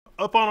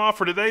Up on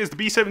offer today is the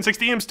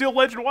B760M Steel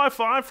Legend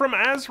Wi-Fi from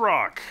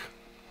ASRock.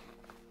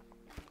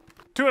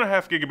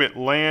 2.5 gigabit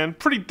LAN,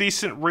 pretty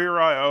decent rear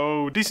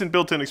I/O, decent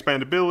built-in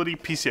expandability,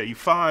 PCIe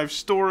 5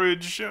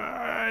 storage.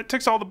 It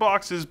ticks all the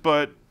boxes,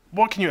 but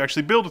what can you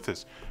actually build with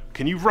this?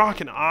 Can you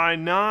rock an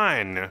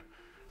i9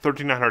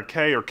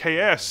 13900K or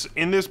KS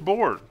in this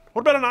board?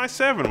 What about an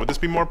i7? Would this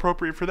be more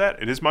appropriate for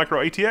that? It is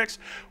micro ATX.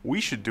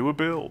 We should do a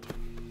build.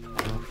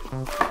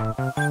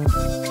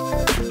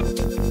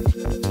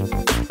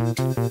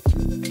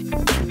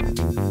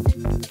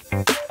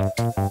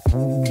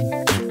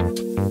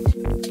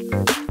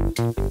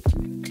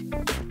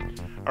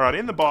 Alright,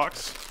 in the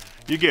box,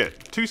 you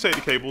get 2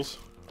 SATA cables,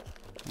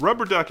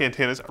 rubber duck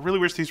antennas. I really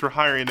wish these were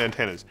higher end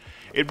antennas.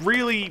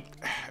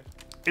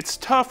 It's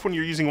tough when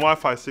you're using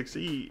Wi-Fi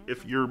 6E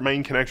if your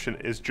main connection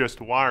is just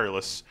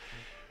wireless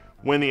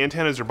when the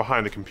antennas are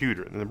behind the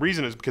computer. And the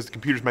reason is because the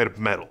computer's made of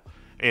metal,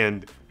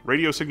 and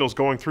radio signals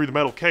going through the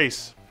metal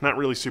case, not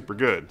really super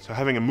good. So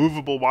having a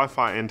movable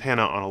Wi-Fi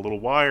antenna on a little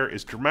wire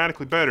is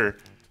dramatically better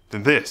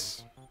than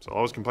this. So I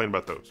always complain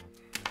about those.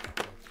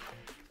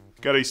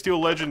 Got a Steel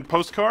Legend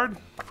postcard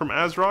from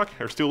ASRock,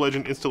 our Steel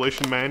Legend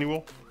installation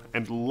manual,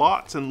 and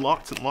lots and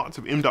lots and lots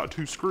of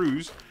M.2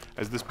 screws,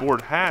 as this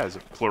board has a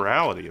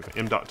plurality of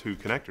M.2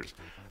 connectors.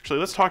 Actually,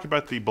 let's talk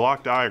about the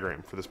block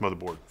diagram for this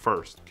motherboard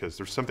first, because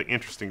there's something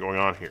interesting going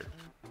on here.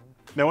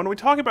 Now, when we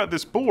talk about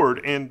this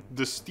board and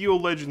the Steel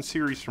Legend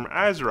series from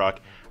ASRock,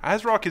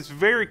 ASRock is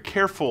very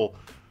careful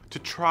to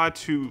try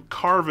to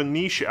carve a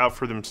niche out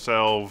for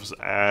themselves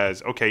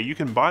as, okay, you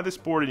can buy this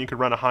board and you can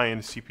run a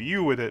high-end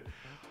CPU with it,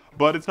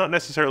 but it's not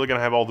necessarily going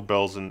to have all the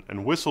bells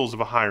and whistles of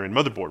a higher-end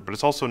motherboard, but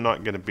it's also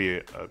not going to be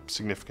a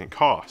significant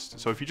cost.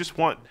 So if you just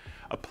want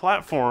a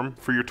platform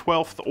for your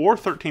 12th or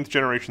 13th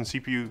generation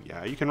CPU,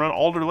 yeah, you can run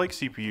Alder Lake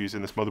CPUs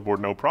in this motherboard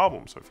no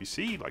problem. So if you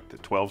see like the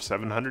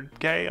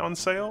 12700K on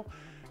sale,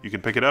 you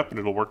can pick it up and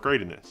it'll work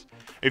great in this.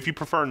 If you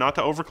prefer not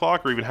to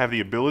overclock or even have the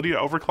ability to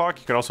overclock,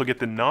 you can also get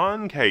the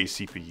non-K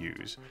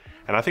CPUs.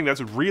 And I think that's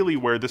really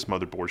where this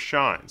motherboard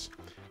shines.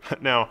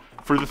 Now,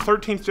 for the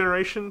 13th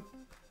generation,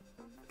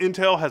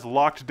 Intel has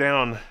locked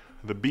down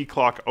the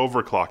B-clock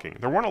overclocking.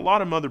 There weren't a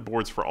lot of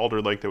motherboards for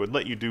Alder Lake that would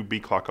let you do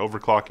B-clock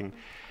overclocking.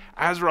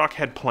 ASRock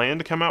had planned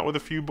to come out with a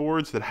few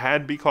boards that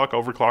had B-clock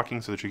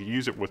overclocking so that you could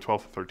use it with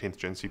 12th or 13th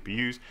gen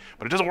CPUs,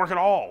 but it doesn't work at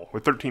all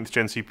with 13th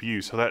gen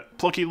CPUs. So that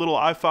plucky little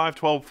i5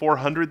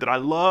 12400 that I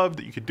loved,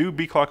 that you could do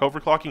B-clock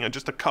overclocking on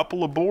just a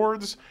couple of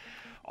boards,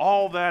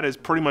 all that is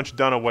pretty much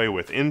done away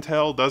with.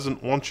 Intel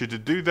doesn't want you to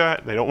do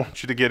that. They don't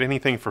want you to get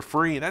anything for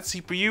free. That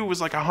CPU was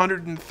like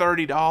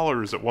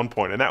 $130 at one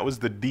point, and that was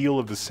the deal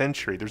of the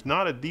century. There's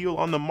not a deal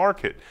on the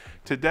market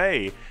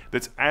today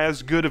that's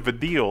as good of a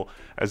deal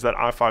as that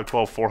i5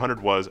 12400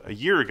 was a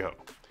year ago.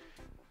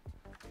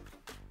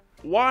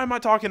 Why am I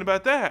talking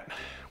about that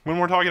when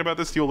we're talking about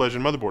the Steel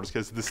Legend motherboards?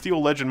 Because the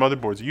Steel Legend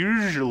motherboards,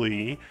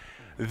 usually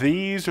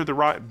these are the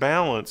right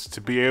balance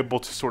to be able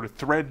to sort of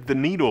thread the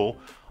needle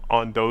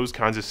on those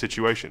kinds of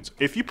situations.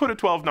 If you put a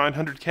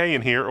 12900K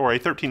in here or a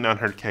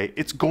 13900K,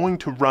 it's going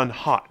to run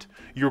hot.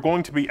 You're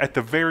going to be at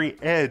the very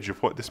edge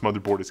of what this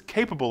motherboard is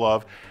capable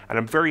of, and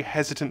I'm very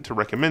hesitant to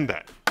recommend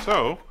that.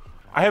 So,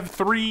 I have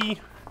 3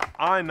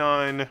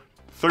 i9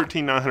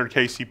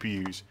 13900K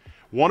CPUs,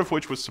 one of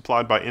which was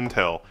supplied by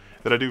Intel,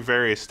 that I do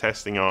various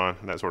testing on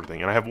and that sort of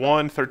thing. And I have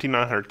one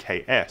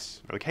 13900KS.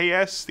 Now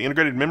the KS, the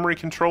integrated memory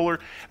controller,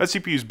 that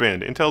CPU's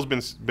bend. Intel's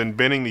been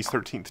bending these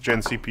 13th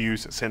gen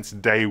CPUs since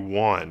day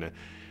one.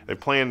 They've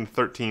planned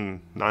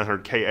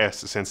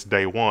 13900KS since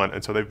day one,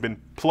 and so they've been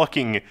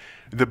plucking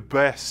the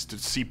best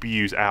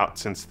CPUs out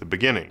since the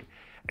beginning.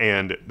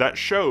 And that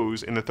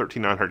shows in the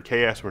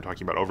 13900KS. We're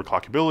talking about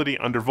overclockability,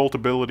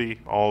 undervoltability,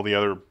 all the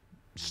other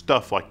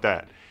stuff like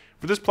that.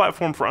 For this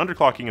platform for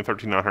underclocking in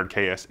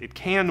 13900KS, it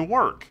can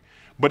work,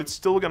 but it's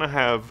still going to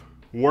have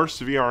worse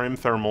VRM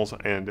thermals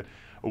and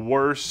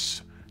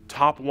worse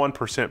top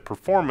 1%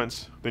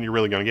 performance than you're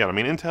really going to get. I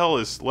mean, Intel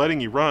is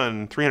letting you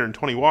run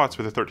 320 watts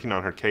with a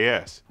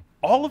 13900KS.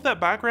 All of that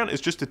background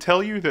is just to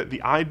tell you that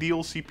the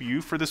ideal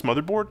CPU for this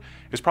motherboard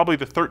is probably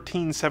the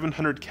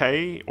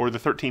 13700K or the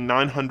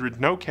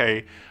 13900 no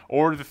K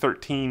or the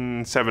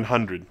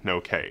 13700 no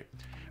K.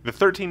 The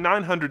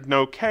 13900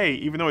 no K,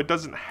 even though it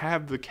doesn't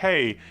have the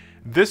K,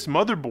 this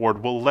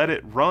motherboard will let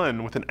it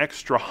run with an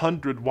extra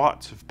 100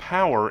 watts of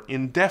power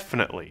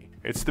indefinitely.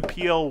 It's the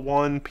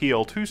PL1,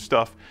 PL2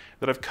 stuff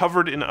that I've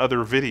covered in other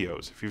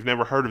videos. If you've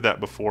never heard of that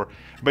before,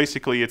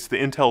 basically it's the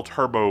Intel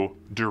turbo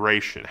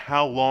duration.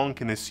 How long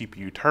can this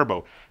CPU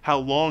turbo? How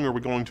long are we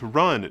going to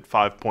run at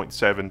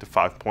 5.7 to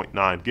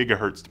 5.9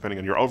 gigahertz, depending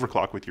on your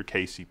overclock with your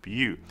K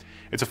CPU?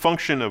 It's a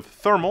function of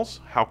thermals,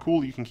 how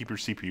cool you can keep your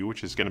CPU,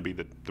 which is going to be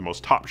the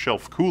most top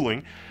shelf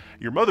cooling,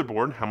 your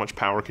motherboard, how much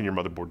power can your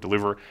motherboard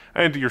deliver,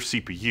 and your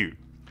CPU.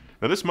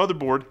 Now this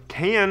motherboard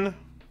can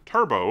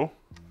turbo,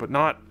 but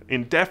not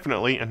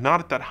indefinitely and not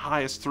at that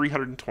highest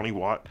 320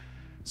 watt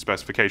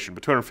specification.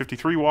 But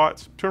 253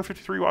 watts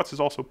is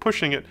also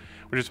pushing it,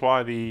 which is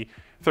why the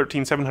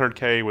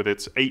 13700K with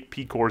its 8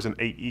 P cores and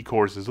 8 E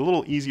cores is a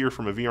little easier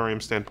from a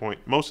VRM standpoint.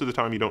 Most of the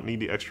time you don't need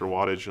the extra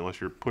wattage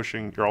unless you're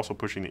also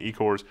pushing the E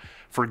cores.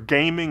 For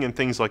gaming and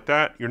things like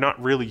that, you're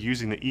not really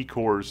using the E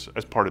cores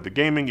as part of the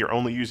gaming, you're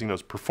only using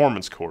those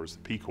performance cores,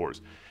 the P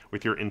cores,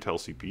 with your Intel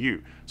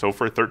CPU. So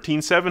for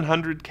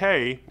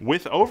 13700K,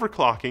 with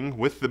overclocking,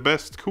 with the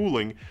best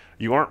cooling,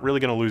 you aren't really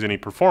going to lose any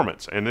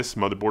performance. And this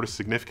motherboard is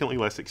significantly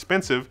less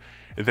expensive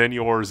than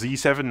your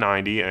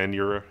Z790 and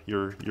your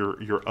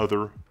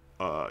other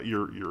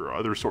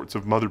sorts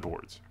of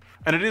motherboards.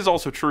 And it is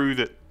also true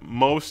that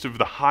most of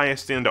the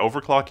highest end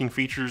overclocking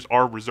features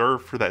are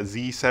reserved for that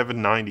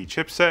Z790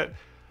 chipset.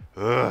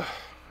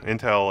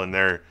 Intel and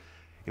their,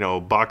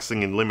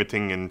 boxing and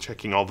limiting and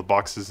checking all the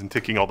boxes and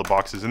ticking all the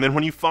boxes. And then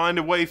when you find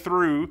a way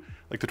through,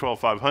 like the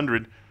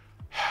 12500,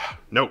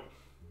 nope.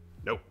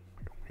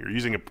 You're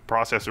using a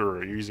processor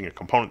or you're using a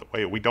component the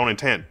way we don't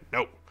intend.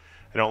 Nope.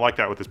 I don't like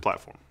that with this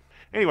platform.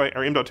 Anyway,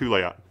 our M.2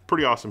 layout,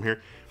 pretty awesome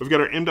here. We've got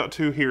our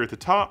M.2 here at the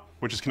top,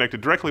 which is connected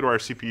directly to our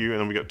CPU,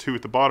 and then we got 2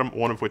 at the bottom,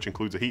 one of which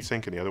includes a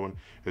heatsink and the other one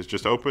is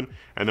just open.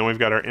 And then we've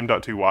got our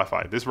M.2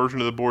 Wi-Fi. This version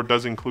of the board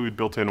does include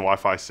built-in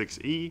Wi-Fi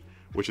 6E,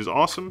 which is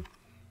awesome.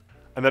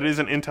 And that is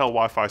an Intel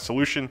Wi-Fi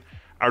solution.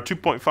 Our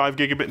 2.5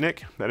 gigabit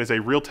NIC, that is a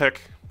Realtek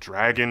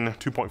Dragon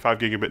 2.5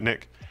 gigabit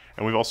NIC.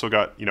 And we've also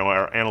got,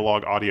 our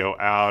analog audio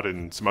out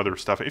and some other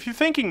stuff. If you're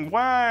thinking,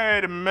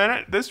 wait a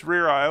minute, this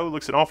rear I/O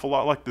looks an awful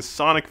lot like the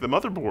Sonic the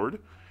motherboard.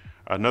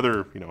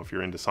 Another, if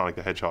you're into Sonic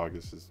the Hedgehog,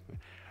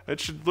 it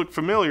should look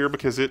familiar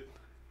because it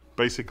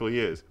basically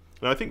is.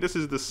 Now I think this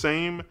is the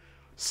same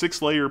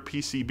 6-layer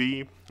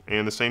PCB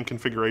and the same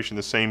configuration,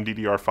 the same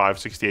DDR5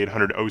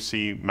 6800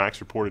 OC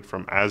max reported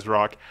from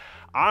ASRock.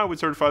 I would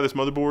certify this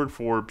motherboard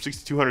for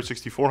 6200,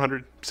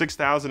 6400.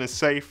 6000 is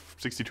safe.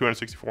 6200,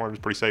 6400 is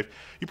pretty safe.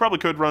 You probably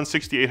could run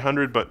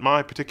 6800, but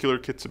my particular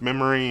kits of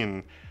memory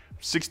and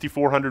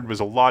 6400 was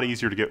a lot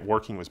easier to get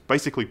working. It was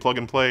basically plug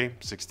and play.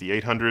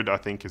 6800 I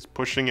think is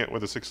pushing it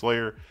with a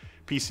 6-layer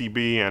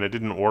PCB, and it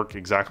didn't work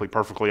exactly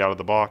perfectly out of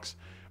the box,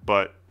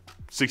 but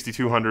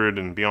 6200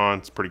 and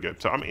beyond is pretty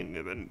good. So I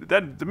mean,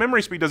 the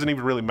memory speed doesn't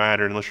even really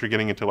matter unless you're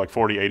getting into like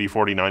 4080,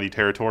 4090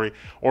 territory,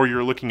 or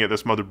you're looking at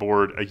this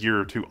motherboard a year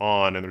or two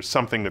on and there's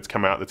something that's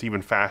come out that's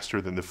even faster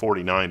than the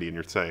 4090 and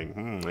you're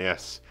saying,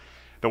 yes,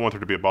 don't want there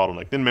to be a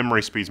bottleneck. Then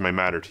memory speeds may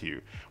matter to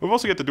you. We've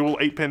also got the dual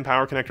 8-pin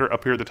power connector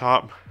up here at the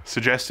top,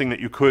 suggesting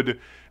that you could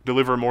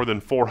deliver more than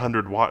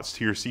 400 watts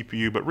to your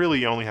CPU, but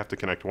really you only have to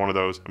connect one of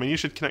those. I mean, you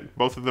should connect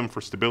both of them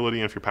for stability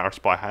and if your power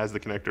supply has the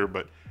connector,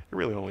 but you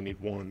really only need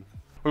one.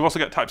 We've also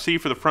got Type-C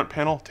for the front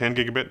panel, 10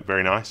 gigabit,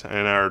 very nice,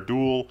 and our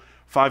dual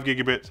 5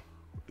 gigabit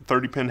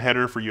 30-pin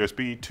header for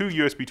USB, 2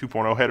 USB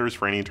 2.0 headers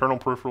for any internal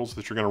peripherals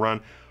that you're going to run,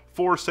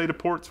 4 SATA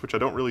ports, which I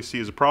don't really see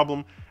as a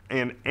problem,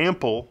 and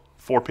ample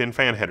 4-pin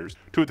fan headers.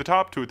 2 at the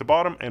top, 2 at the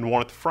bottom, and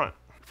 1 at the front.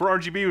 For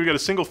RGB, we've got a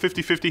single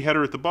 50/50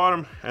 header at the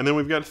bottom, and then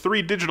we've got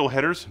 3 digital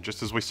headers,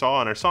 just as we saw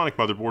on our Sonic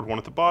motherboard, 1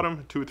 at the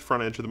bottom, 2 at the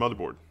front edge of the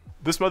motherboard.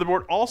 This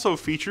motherboard also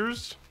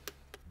features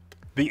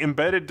the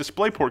embedded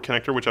DisplayPort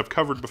connector, which I've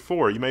covered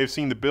before. You may have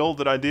seen the build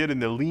that I did in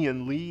the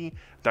Lee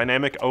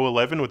Dynamic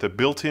 011 with a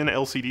built-in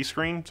LCD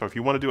screen. So if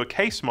you want to do a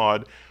case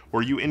mod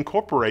where you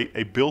incorporate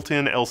a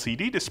built-in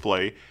LCD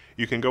display,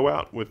 you can go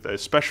out with a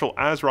special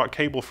ASRock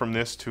cable from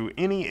this to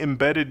any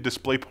embedded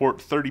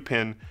DisplayPort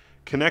 30-pin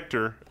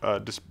connector,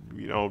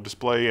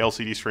 display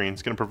LCD screen.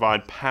 It's going to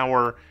provide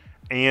power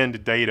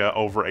and data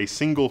over a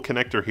single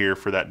connector here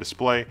for that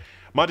display.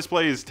 My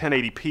display is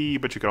 1080p,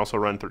 but you can also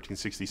run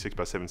 1366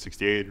 by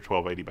 768 or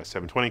 1280 by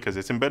 720 because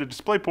it's embedded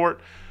DisplayPort.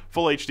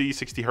 Full HD,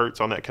 60 Hz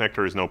on that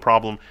connector is no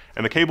problem.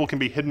 And the cable can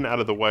be hidden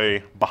out of the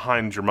way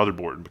behind your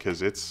motherboard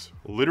because it's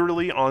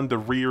literally on the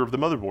rear of the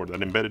motherboard,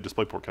 that embedded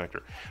DisplayPort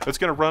connector. That's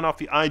going to run off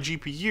the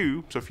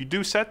iGPU. So if you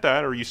do set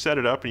that, or you set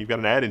it up and you've got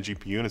an add-in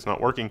GPU and it's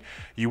not working,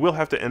 you will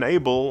have to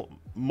enable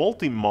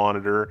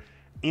multi-monitor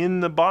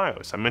in the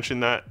BIOS. I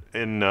mentioned that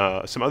in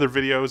some other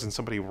videos, and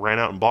somebody ran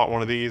out and bought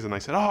one of these and they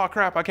said, oh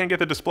crap, I can't get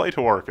the display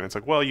to work. And it's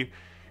like, well,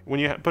 when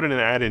you put in an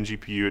add-in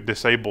GPU, it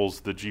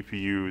disables the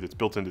GPU that's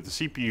built into the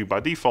CPU.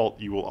 By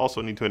default, you will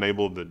also need to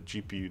enable the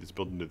GPU that's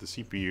built into the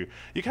CPU.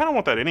 You kind of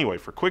want that anyway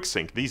for quick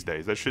sync these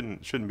days. That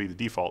shouldn't be the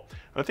default.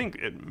 I think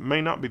it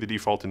may not be the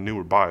default in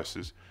newer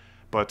BIOSes,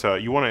 but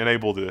you want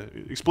to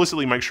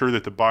explicitly make sure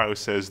that the BIOS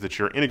says that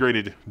your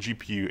integrated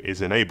GPU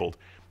is enabled.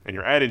 And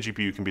your add-in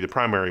GPU can be the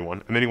primary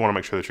one, and then you want to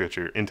make sure that you have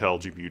your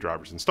Intel GPU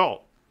drivers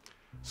installed.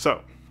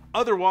 So,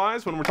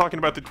 otherwise, when we're talking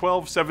about the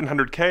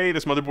 12700K,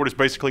 this motherboard is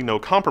basically no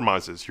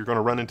compromises. You're going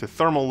to run into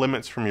thermal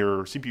limits from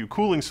your CPU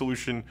cooling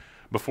solution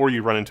before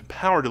you run into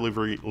power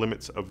delivery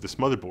limits of this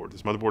motherboard.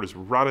 This motherboard is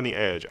right on the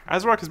edge.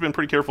 ASRock has been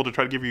pretty careful to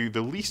try to give you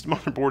the least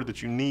motherboard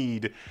that you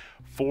need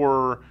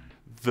for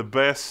the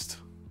best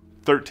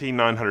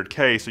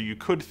 13900K, so you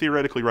could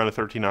theoretically run a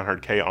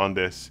 13900K on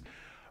this,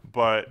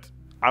 but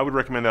I would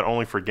recommend that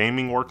only for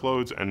gaming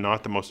workloads and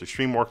not the most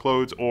extreme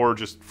workloads, or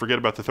just forget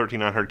about the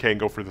 13900K and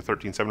go for the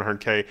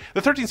 13700K.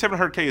 The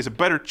 13700K is a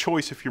better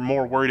choice if you're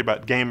more worried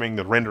about gaming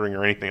than rendering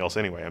or anything else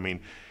anyway. I mean,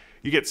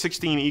 you get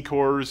 16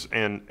 E-cores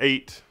and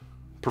 8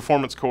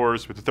 performance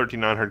cores with the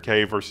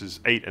 13900K versus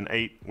 8 and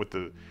 8 with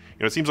the,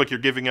 it seems like you're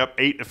giving up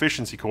 8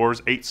 efficiency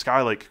cores, 8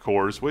 Skylake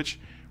cores, which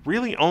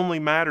really only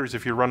matters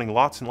if you're running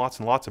lots and lots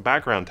and lots of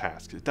background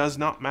tasks. It does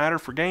not matter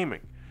for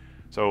gaming.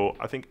 So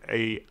I think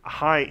a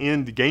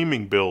high-end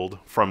gaming build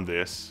from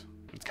this,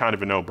 it's kind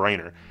of a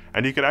no-brainer.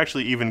 And you could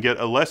actually even get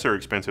a lesser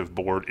expensive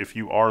board if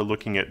you are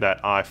looking at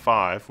that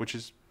i5, which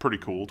is pretty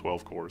cool,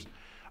 12 cores,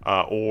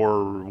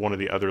 or one of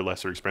the other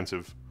lesser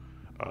expensive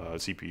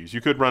CPUs.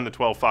 You could run the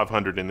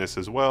 12500 in this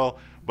as well,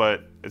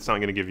 but it's not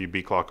going to give you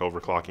B-clock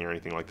overclocking or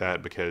anything like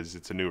that because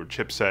it's a newer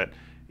chipset.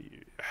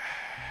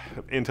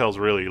 Intel's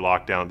really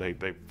locked down. They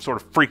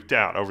sort of freaked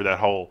out over that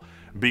whole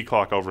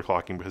B-clock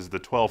overclocking because the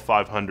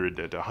 12500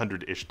 at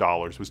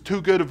 $100-ish was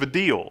too good of a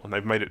deal, and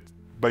they've made it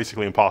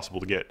basically impossible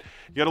to get.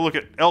 You got to look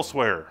at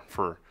elsewhere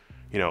for,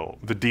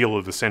 the deal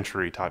of the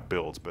century type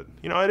builds, but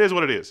it is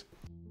what it is.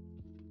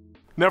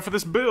 Now for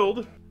this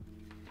build,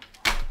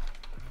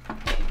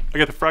 I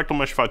got the Fractal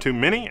Mesh Phi 2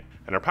 Mini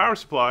and our power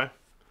supply,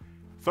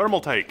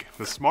 Thermaltake,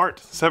 the Smart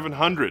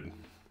 700.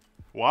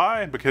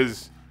 Why?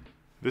 Because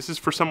this is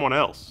for someone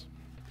else.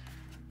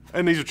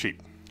 And these are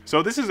cheap.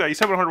 So this is a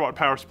 700 watt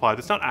power supply.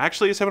 That's not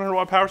actually a 700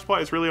 watt power supply.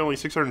 It's really only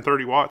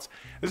 630 watts.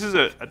 This is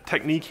a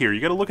technique here.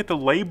 You got to look at the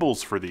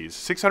labels for these.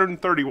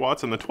 630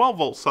 watts on the 12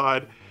 volt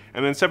side,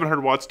 and then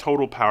 700 watts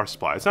total power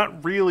supply. It's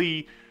not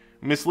really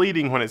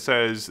misleading when it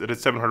says that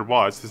it's 700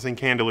 watts. This thing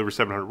can deliver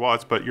 700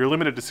 watts, but you're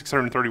limited to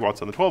 630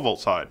 watts on the 12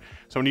 volt side.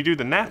 So when you do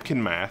the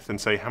napkin math and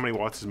say how many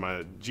watts is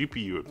my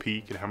GPU at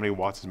peak and how many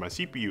watts is my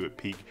CPU at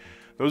peak,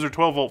 those are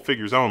 12 volt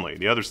figures only.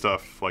 The other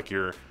stuff, like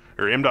your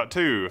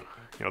M.2,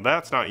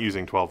 that's not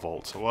using 12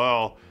 volts.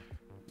 Well,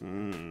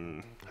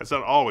 that's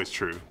not always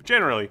true.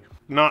 Generally,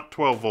 not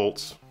 12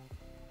 volts,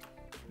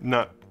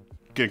 not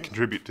going to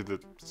contribute to the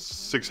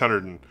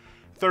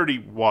 630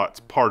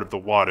 watts part of the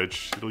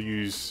wattage. It'll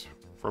use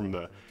from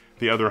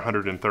the other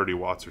 130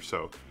 watts or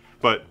so.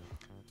 But,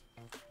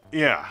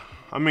 yeah,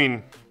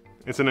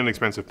 it's an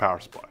inexpensive power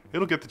supply.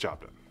 It'll get the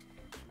job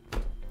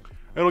done.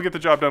 It'll get the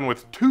job done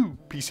with 2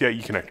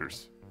 PCIe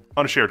connectors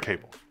on a shared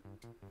cable.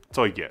 That's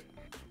all you get.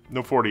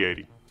 No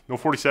 4080. No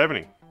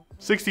 4070,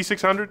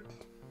 6600,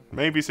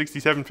 maybe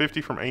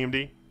 6750 from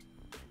AMD,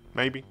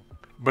 maybe.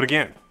 But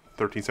again,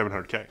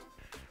 13700K.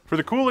 For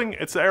the cooling,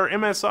 it's our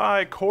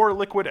MSI Core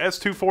Liquid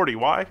S240.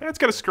 Why? It's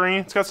got a screen,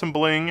 it's got some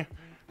bling.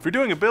 If you're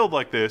doing a build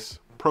like this,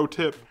 pro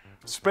tip,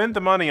 spend the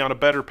money on a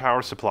better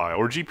power supply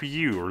or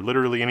GPU or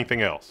literally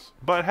anything else.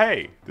 But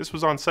hey, this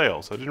was on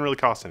sale, so it didn't really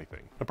cost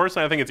anything. Now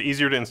personally, I think it's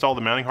easier to install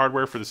the mounting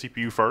hardware for the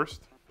CPU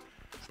first.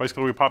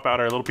 Basically, we pop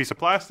out our little piece of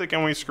plastic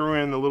and we screw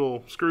in the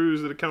little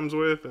screws that it comes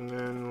with, and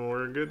then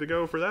we're good to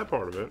go for that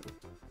part of it.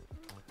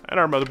 And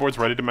our motherboard's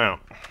ready to mount.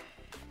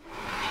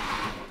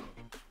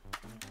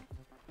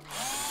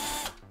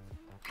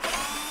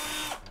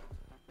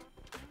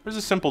 There's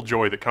a simple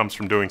joy that comes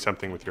from doing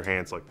something with your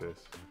hands like this.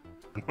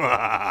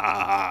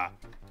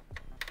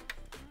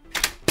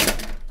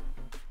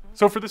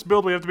 So for this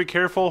build, we have to be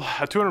careful.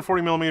 A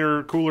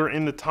 240mm cooler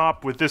in the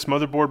top with this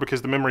motherboard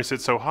because the memory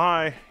sits so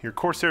high. Your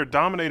Corsair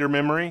Dominator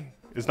memory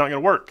is not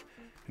going to work.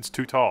 It's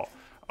too tall.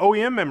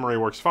 OEM memory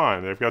works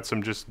fine. They've got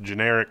some just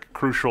generic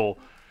crucial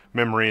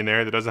memory in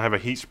there that doesn't have a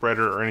heat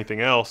spreader or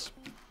anything else.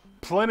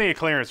 Plenty of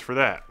clearance for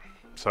that.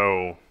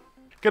 So,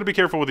 gotta be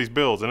careful with these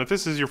builds. And if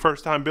this is your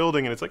first time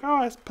building and it's like, oh,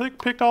 I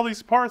picked all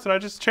these parts and I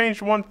just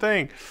changed one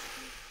thing.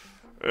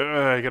 You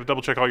gotta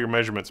double check all your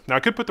measurements. Now I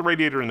could put the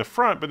radiator in the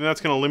front, but then that's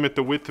gonna limit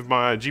the width of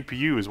my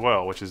GPU as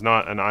well, which is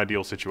not an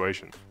ideal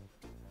situation.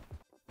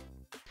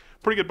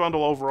 Pretty good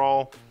bundle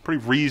overall,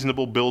 pretty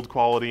reasonable build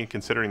quality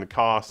considering the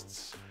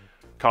costs.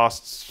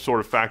 Costs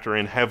sort of factor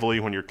in heavily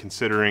when you're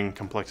considering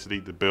complexity,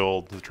 the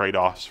build, the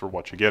trade-offs for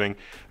what you're getting.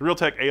 The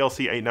Realtek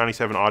ALC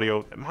 897 audio,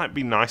 it might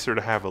be nicer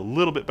to have a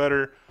little bit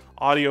better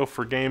audio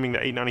for gaming. The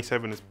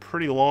 897 is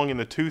pretty long in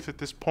the tooth at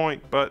this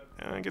point, but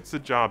it gets the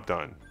job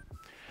done.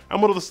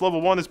 And one of this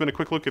level 1 has been a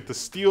quick look at the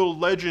Steel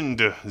Legend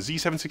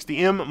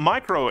Z760M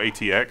Micro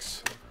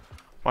ATX.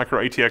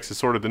 Micro ATX is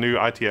sort of the new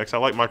ITX. I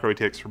like Micro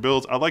ATX for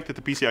builds. I like that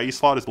the PCIe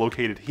slot is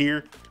located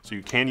here, so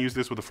you can use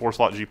this with a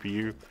 4-slot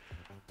GPU.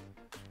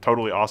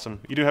 Totally awesome.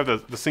 You do have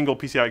the single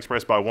PCI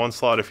Express by 1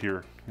 slot if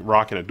you're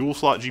rocking a dual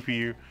slot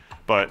GPU,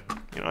 but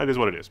it is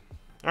what it is.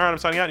 All right, I'm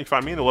signing out. You can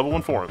find me in the level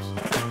 1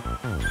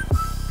 forums.